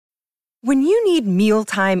When you need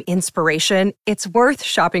mealtime inspiration, it's worth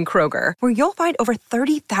shopping Kroger, where you'll find over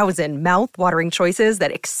 30,000 mouth-watering choices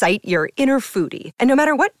that excite your inner foodie. And no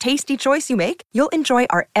matter what tasty choice you make, you'll enjoy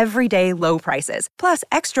our everyday low prices, plus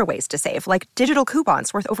extra ways to save, like digital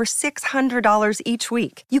coupons worth over $600 each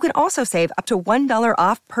week. You can also save up to $1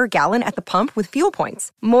 off per gallon at the pump with fuel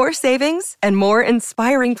points. More savings and more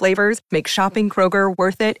inspiring flavors make shopping Kroger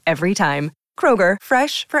worth it every time. Kroger,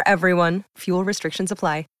 fresh for everyone. Fuel restrictions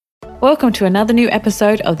apply. Welcome to another new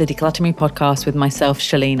episode of the Declutter Me podcast with myself,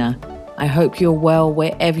 Shalina. I hope you're well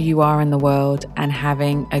wherever you are in the world and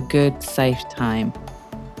having a good, safe time.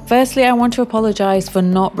 Firstly, I want to apologize for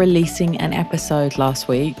not releasing an episode last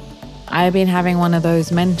week. I have been having one of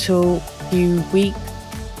those mental few weeks,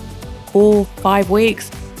 4-5 weeks,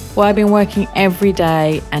 where I've been working every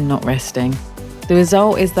day and not resting. The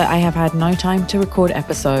result is that I have had no time to record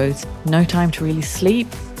episodes, no time to really sleep,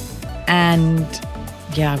 and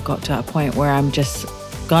I've got to a point where I'm just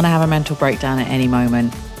gonna have a mental breakdown at any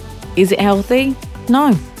moment. Is it healthy?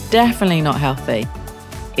 No, definitely not healthy.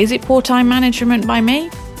 Is it poor time management by me?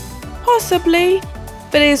 Possibly,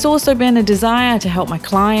 but it's also been a desire to help my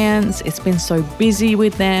clients. It's been so busy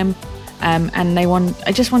with them, and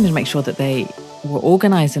I just wanted to make sure that they were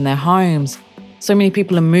organized in their homes. So many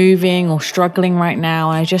people are moving or struggling right now,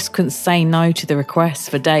 and I just couldn't say no to the requests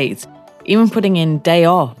for dates. Even putting in day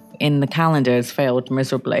off in the calendar has failed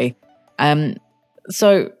miserably.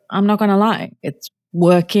 So I'm not going to lie. It's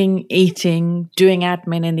working, eating, doing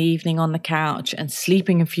admin in the evening on the couch and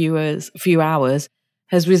sleeping a few hours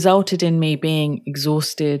has resulted in me being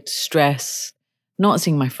exhausted, stressed, not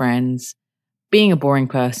seeing my friends, being a boring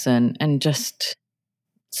person and just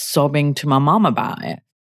sobbing to my mum about it.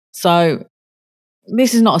 So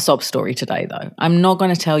this is not a sob story today though. I'm not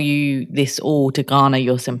going to tell you this all to garner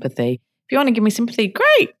your sympathy. If you want to give me sympathy,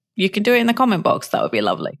 great. You can do it in the comment box. That would be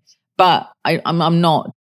lovely. But I'm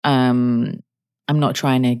not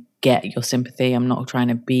trying to get your sympathy. I'm not trying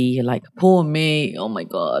to be like, poor me. Oh my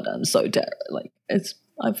God, I'm so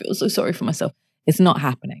I feel so sorry for myself. It's not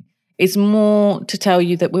happening. It's more to tell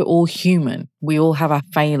you that we're all human. We all have our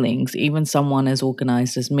failings, even someone as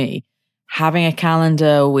organized as me. Having a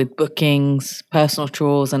calendar with bookings, personal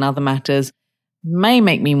chores, and other matters may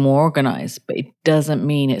make me more organized, but it doesn't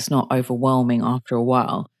mean it's not overwhelming after a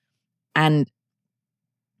while. And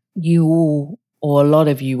you all, or a lot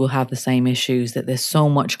of you, will have the same issues, that there's so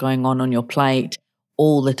much going on your plate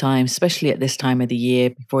all the time, especially at this time of the year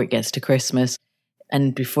before it gets to Christmas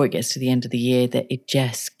and before it gets to the end of the year, that it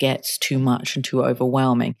just gets too much and too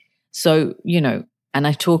overwhelming. So, and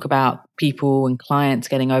I talk about people and clients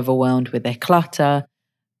getting overwhelmed with their clutter.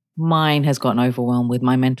 Mine has gotten overwhelmed with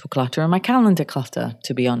my mental clutter and my calendar clutter,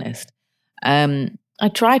 to be honest. I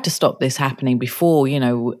tried to stop this happening before.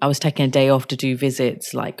 I was taking a day off to do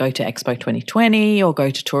visits, like go to Expo 2020 or go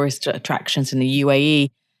to tourist attractions in the UAE.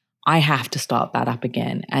 I have to start that up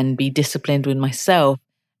again and be disciplined with myself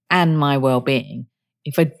and my well-being.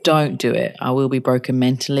 If I don't do it, I will be broken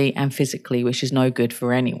mentally and physically, which is no good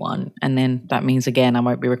for anyone. And then that means, again, I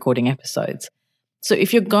won't be recording episodes. So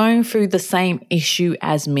if you're going through the same issue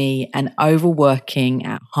as me and overworking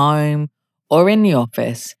at home or in the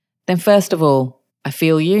office, then first of all, I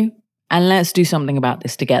feel you, and let's do something about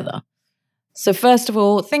this together. So first of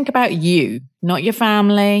all, think about you, not your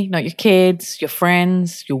family, not your kids, your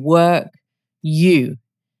friends, your work, you.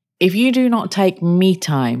 If you do not take me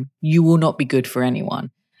time, you will not be good for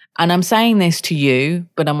anyone. And I'm saying this to you,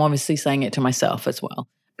 but I'm obviously saying it to myself as well,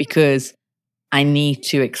 because I need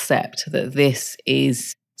to accept that this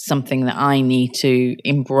is something that I need to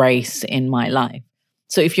embrace in my life.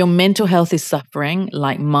 So if your mental health is suffering,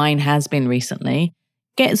 like mine has been recently,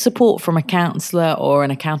 get support from a counselor or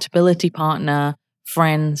an accountability partner,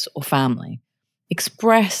 friends, or family.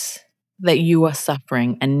 Express that you are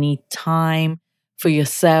suffering and need time for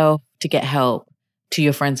yourself to get help to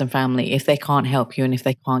your friends and family if they can't help you and if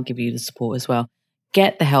they can't give you the support as well.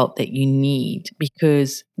 Get the help that you need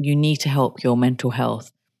because you need to help your mental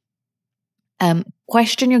health.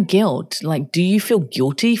 Question your guilt. Like, do you feel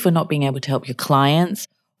guilty for not being able to help your clients,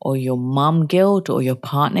 or your mum guilt, or your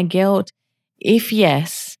partner guilt? If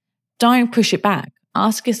yes, don't push it back.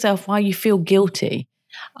 Ask yourself why you feel guilty.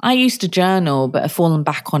 I used to journal, but I've fallen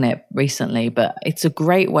back on it recently. But it's a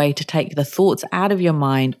great way to take the thoughts out of your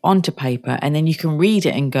mind onto paper, and then you can read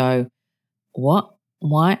it and go, what?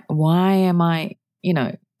 Why am I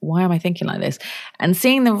thinking like this? And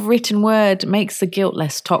seeing the written word makes the guilt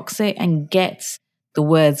less toxic and gets the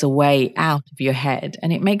words away out of your head,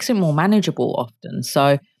 and it makes it more manageable often.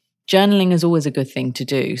 So journaling is always a good thing to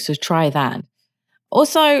do. So try that.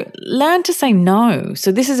 Also, learn to say no.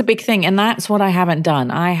 So this is a big thing, and that's what I haven't done.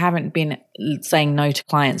 I haven't been saying no to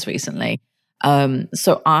clients recently.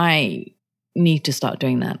 So I need to start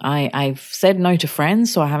doing that. I've said no to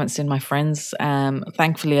friends, so I haven't seen my friends.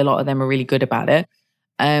 Thankfully, a lot of them are really good about it.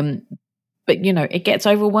 But it gets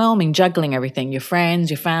overwhelming juggling everything: your friends,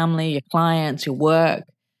 your family, your clients, your work,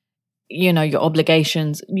 your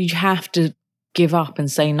obligations. You have to give up and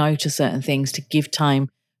say no to certain things to give time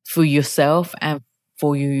for yourself and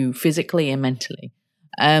for you physically and mentally.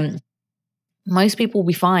 Most people will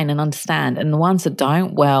be fine and understand. And the ones that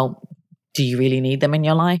don't, well, do you really need them in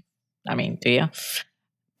your life? I mean, do you?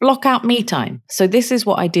 Block out me time. So this is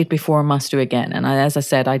what I did before and must do again. And as I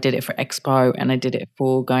said, I did it for Expo and I did it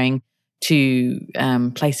for going to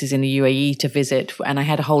places in the UAE to visit. And I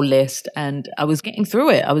had a whole list and I was getting through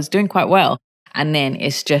it. I was doing quite well. And then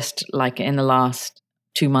it's just like in the last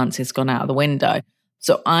 2 months, it's gone out of the window.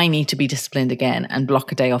 So I need to be disciplined again and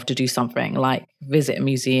block a day off to do something like visit a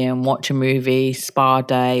museum, watch a movie, spa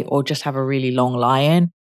day, or just have a really long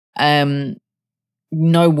lie-in.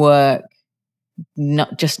 No work,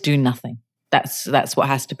 just do nothing. That's what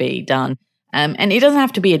has to be done. And it doesn't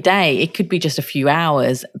have to be a day. It could be just a few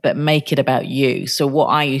hours, but make it about you. So what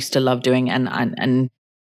I used to love doing, and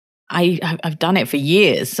I've done it for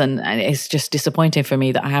years, and it's just disappointing for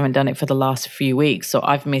me that I haven't done it for the last few weeks. So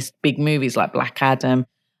I've missed big movies like Black Adam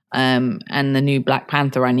and the new Black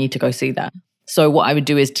Panther. I need to go see that. So what I would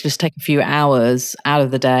do is to just take a few hours out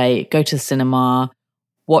of the day, go to the cinema,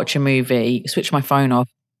 watch a movie, switch my phone off,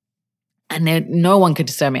 and then no one could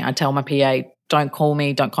disturb me. I tell my PA, don't call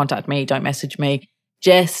me, don't contact me, don't message me.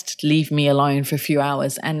 Just leave me alone for a few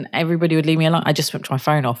hours. And everybody would leave me alone. I just switched my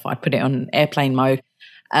phone off. I'd put it on airplane mode.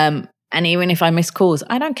 And even if I miss calls,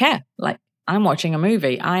 I don't care. Like, I'm watching a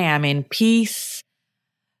movie. I am in peace.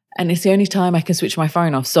 And it's the only time I can switch my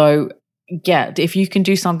phone off. So yeah, if you can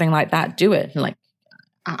do something like that, do it. Like,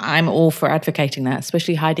 I'm all for advocating that,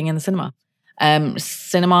 especially hiding in the cinema.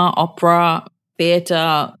 Cinema, opera,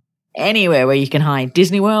 theater, anywhere where you can hide.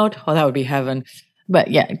 Disney World, oh, that would be heaven. But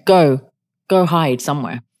yeah, go hide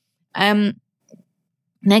somewhere.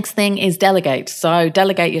 Next thing is delegate. So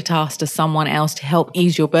delegate your task to someone else to help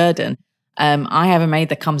ease your burden. I have a maid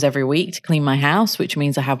that comes every week to clean my house, which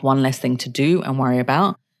means I have one less thing to do and worry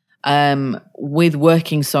about. With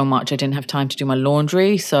working so much, I didn't have time to do my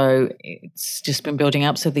laundry. So it's just been building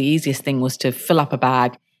up. So the easiest thing was to fill up a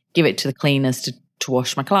bag, give it to the cleaners to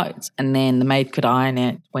wash my clothes. And then the maid could iron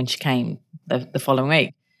it when she came the following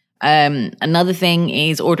week. Another thing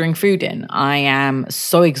is ordering food in. I am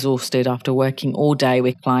so exhausted after working all day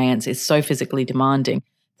with clients. It's so physically demanding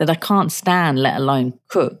that I can't stand, let alone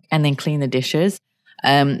cook and then clean the dishes.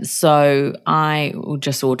 So I will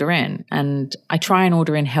just order in, and I try and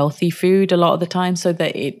order in healthy food a lot of the time so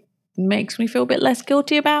that it makes me feel a bit less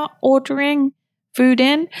guilty about ordering food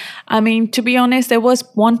in. I mean, to be honest, there was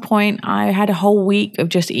one point I had a whole week of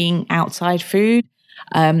just eating outside food.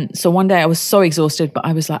 So one day I was so exhausted, but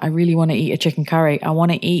I was like, I really want to eat a chicken curry. I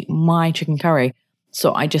want to eat my chicken curry.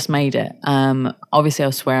 So I just made it. Obviously I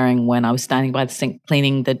was swearing when I was standing by the sink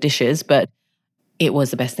cleaning the dishes, but it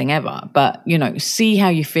was the best thing ever. But, see how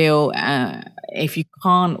you feel. If you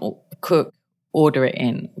can't cook, order it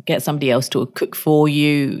in. Get somebody else to cook for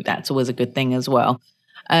you. That's always a good thing as well.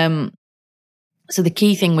 So the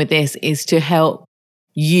key thing with this is to help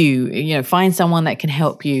you find someone that can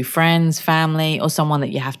help you, friends, family, or someone that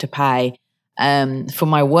you have to pay. For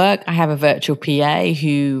my work, I have a virtual PA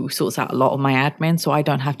who sorts out a lot of my admin, so I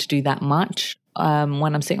don't have to do that much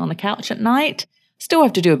when I'm sitting on the couch at night. Still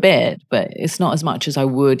have to do a bit, but it's not as much as I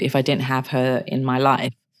would if I didn't have her in my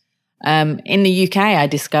life. In the UK, I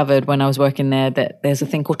discovered when I was working there that there's a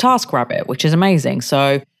thing called TaskRabbit, which is amazing.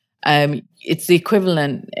 So it's the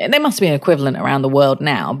equivalent, there must be an equivalent around the world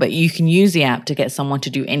now, but you can use the app to get someone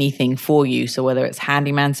to do anything for you. So whether it's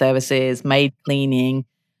handyman services, maid cleaning,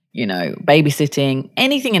 babysitting,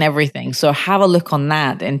 anything and everything. So have a look on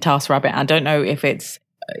that in TaskRabbit. I don't know if it's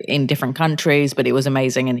in different countries, but it was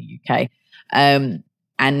amazing in the UK. And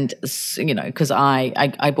because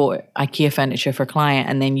I bought IKEA furniture for a client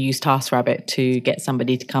and then used TaskRabbit to get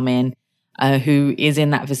somebody to come in who is in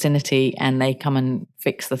that vicinity, and they come and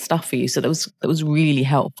fix the stuff for you. So that was really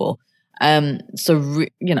helpful. Find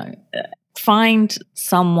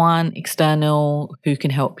someone external who can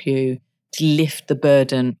help you to lift the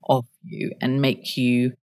burden off you and make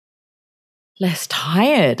you less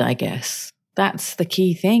tired, I guess. That's the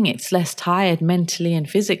key thing. It's less tired mentally and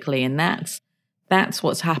physically. And that's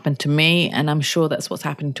what's happened to me. And I'm sure that's what's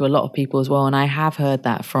happened to a lot of people as well. And I have heard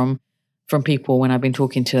that from people when I've been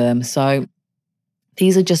talking to them. So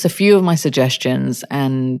these are just a few of my suggestions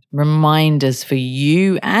and reminders for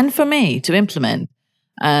you and for me to implement.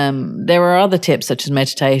 There are other tips such as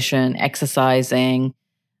meditation, exercising.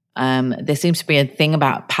 There seems to be a thing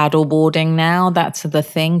about paddleboarding now. That's the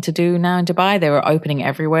thing to do now in Dubai. They were opening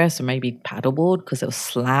everywhere, so maybe paddleboard, because it was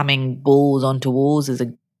slamming balls onto walls is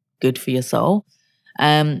good for your soul.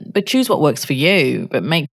 But choose what works for you, but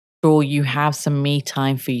make sure you have some me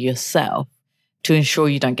time for yourself to ensure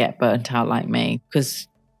you don't get burnt out like me, because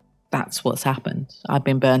that's what's happened. I've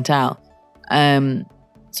been burnt out.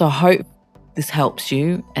 So I hope this helps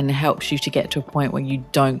you and helps you to get to a point where you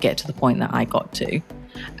don't get to the point that I got to.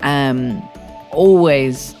 I'm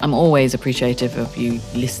always appreciative of you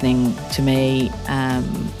listening to me,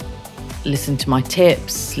 listen to my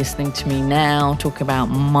tips, listening to me now, talk about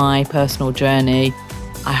my personal journey.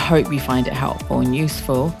 I hope you find it helpful and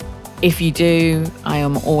useful. If you do, I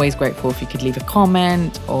am always grateful if you could leave a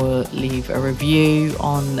comment or leave a review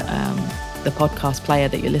on the podcast player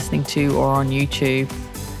that you're listening to or on YouTube.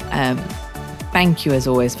 Thank you as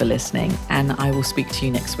always for listening, and I will speak to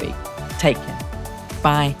you next week. Take care.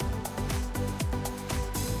 Bye.